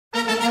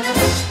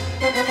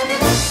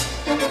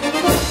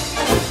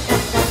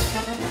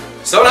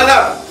Selamat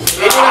datang.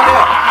 Inilah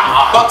dia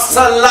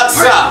Paksa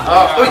Laksa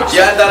di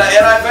antara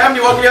Era FM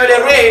diwakili oleh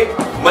Ray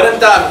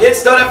menentang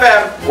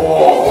Hitz.fm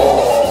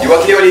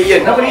diwakili oleh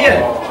Ian. Kenapa ni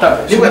Ian?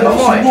 Tak, dia bukan Mamee.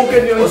 Semua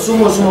kan dia.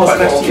 Semua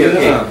sekali.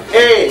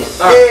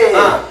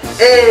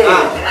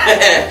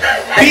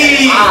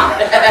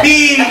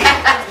 B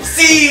C.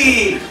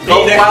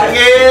 Kau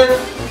panggil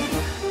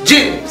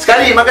Jin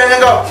sekali makan dengan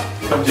kau.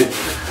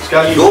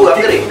 Sekali. Dua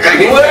kali.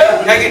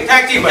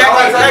 Tag team.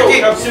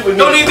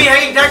 Don't leave me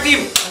hanging. Tag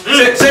team.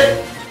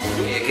 Sit.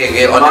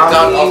 Okay. On the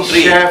count of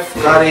 3. Chef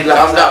kari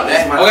Calm laksa. down,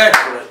 eh. Okay.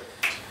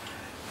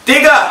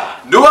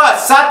 3, 2,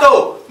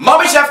 1.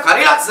 Mamee Chef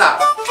Kari Laksa.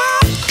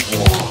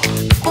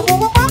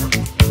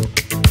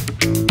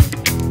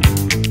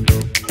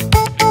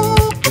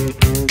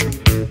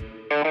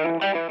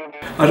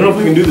 I don't know if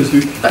we can do this,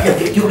 dude. Tak payah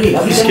take you, Ray.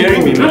 He's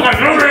scaring me, man.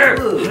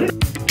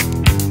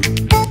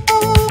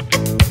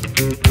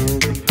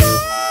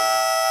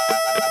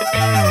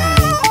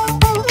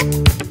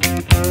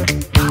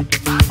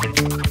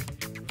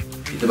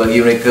 Kita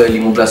bagi mereka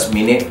 15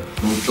 minit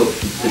untuk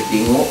kita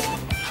tengok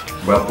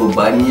berapa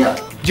banyak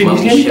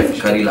Mamee Chef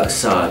Kari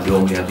Laksa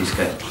diorang boleh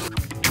habiskan.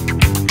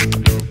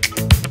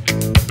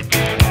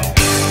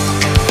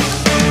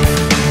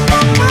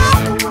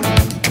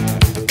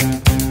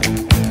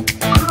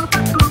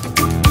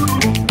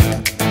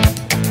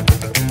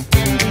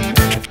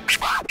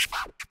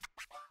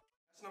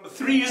 Number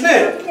 3, isn't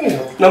it?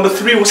 Number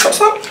 3, what's up,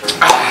 son?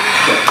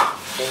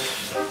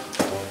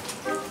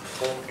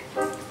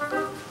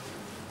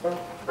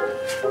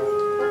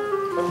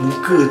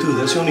 Muka tu,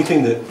 that's the only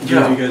thing that gives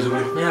you guys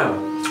away. Yeah,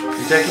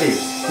 exactly.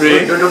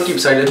 Ray? Don't keep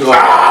silent. 1,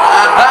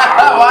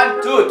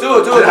 2.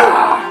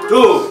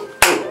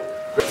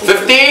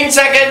 15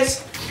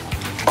 seconds.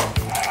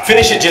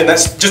 Finish it, Jin.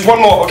 That's just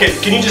one more. Okay,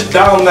 can you just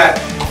down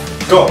that?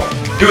 Go.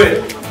 Do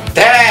it.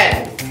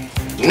 10,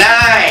 9.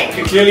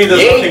 Okay, clearly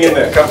there's nothing in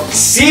there. Come.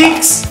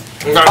 6,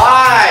 5,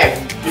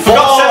 You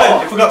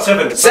forgot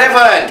 7.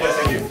 7, Yeah,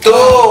 thank you. 2,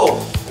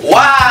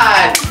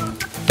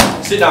 1.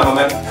 Sit down,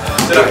 my man.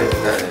 Sit down.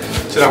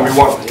 Sit down. We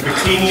won. We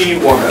cleanly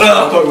won. That's what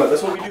I'm talking about.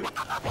 That's what we do.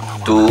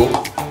 2,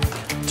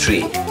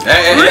 3.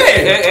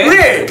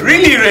 Ray!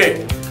 Really,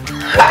 Ray?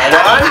 1,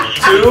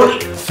 2,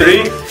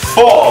 3,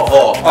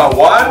 4.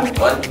 1,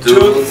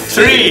 2,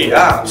 3.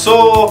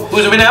 So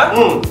Who's the winner?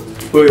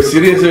 Woi,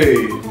 serius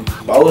weh.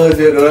 Power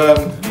dia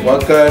dalam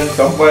makan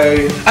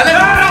sampai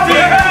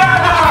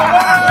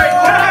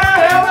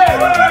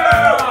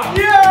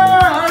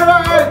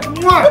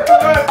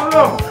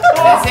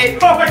That's it.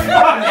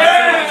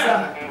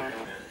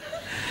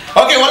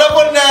 okey,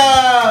 walaupun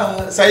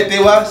saya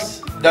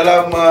tewas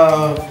dalam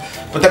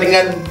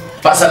pertandingan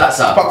Paksa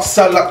Laksa.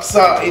 Paksa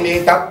Laksa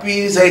ini,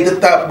 tapi saya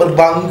tetap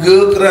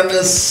berbangga kerana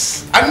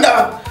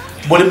anda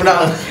boleh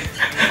menang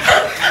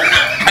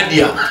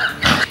hadiah.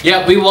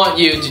 Yeah, we want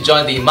you to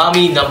join the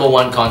Mamee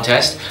 #1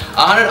 contest.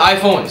 100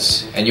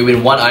 iPhones, and you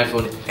win 1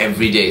 iPhone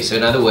every day. So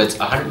in other words,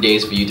 100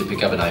 days for you to pick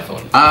up an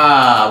iPhone.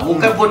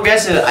 Bukan phone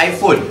biasa,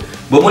 iPhone.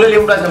 Bermula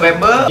 15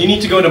 November. you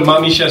need to go to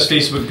Mamee Chef's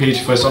Facebook page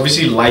first.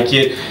 Obviously, like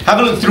it.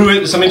 Have a look through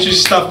it. There's some interesting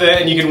stuff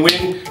there, and you can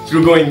win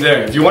through going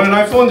there. If you want an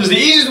iPhone, this is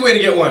the easiest way to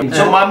get one.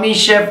 So Mamee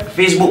Chef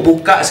Facebook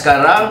buka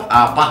sekarang,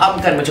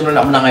 fahamkan macam mana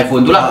nak menang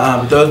iPhone tu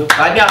lah. Betul.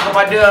 Tahniah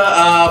kepada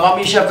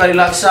Mamee Chef Kari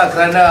Laksa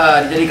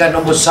kerana dijadikan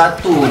nombor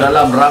 1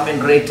 dalam ramen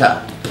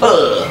reta.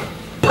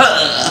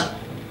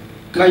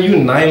 Now you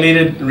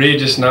annihilated Ray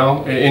just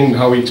now in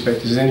how we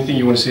expect. Is there anything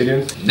you want to say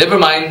to him? Never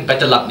mind,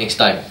 better luck next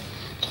time.